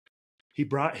He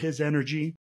brought his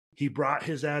energy, he brought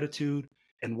his attitude,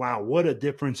 and wow, what a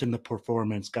difference in the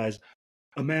performance, guys.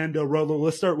 Amanda, Rolo,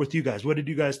 let's start with you guys. What did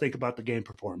you guys think about the game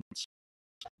performance?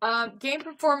 Game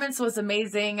performance was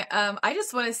amazing. I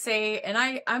just want to say, and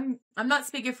I'm not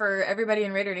speaking for everybody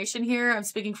in Raider Nation here. I'm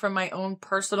speaking from my own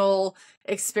personal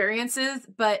experiences,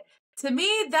 but to me,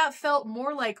 that felt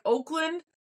more like Oakland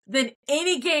than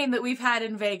any game that we've had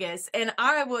in Vegas. And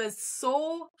I was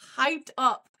so hyped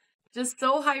up, just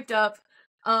so hyped up.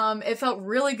 It felt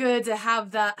really good to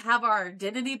have our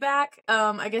identity back.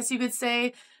 I guess you could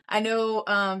say. I know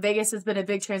Vegas has been a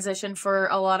big transition for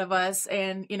a lot of us,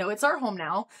 and it's our home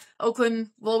now. Oakland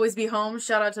will always be home.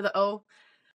 Shout out to the O.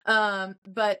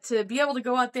 But to be able to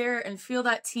go out there and feel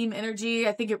that team energy,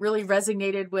 I think it really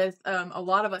resonated with a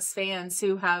lot of us fans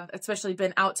who have especially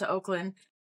been out to Oakland,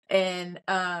 and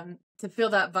to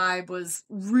feel that vibe was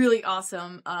really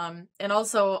awesome. And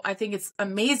also, I think it's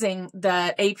amazing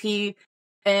that AP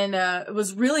and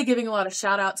was really giving a lot of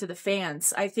shout out to the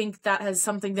fans. I think that has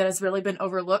something that has really been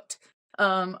overlooked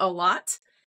a lot.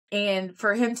 And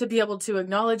for him to be able to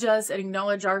acknowledge us and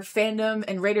acknowledge our fandom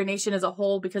and Raider Nation as a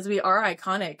whole, because we are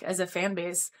iconic as a fan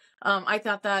base, I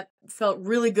thought that felt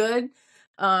really good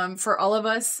for all of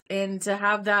us, and to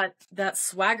have that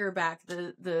swagger back,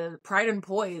 the pride and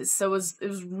poise. So it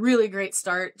was really great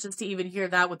start just to even hear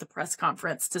that with the press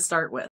conference to start with.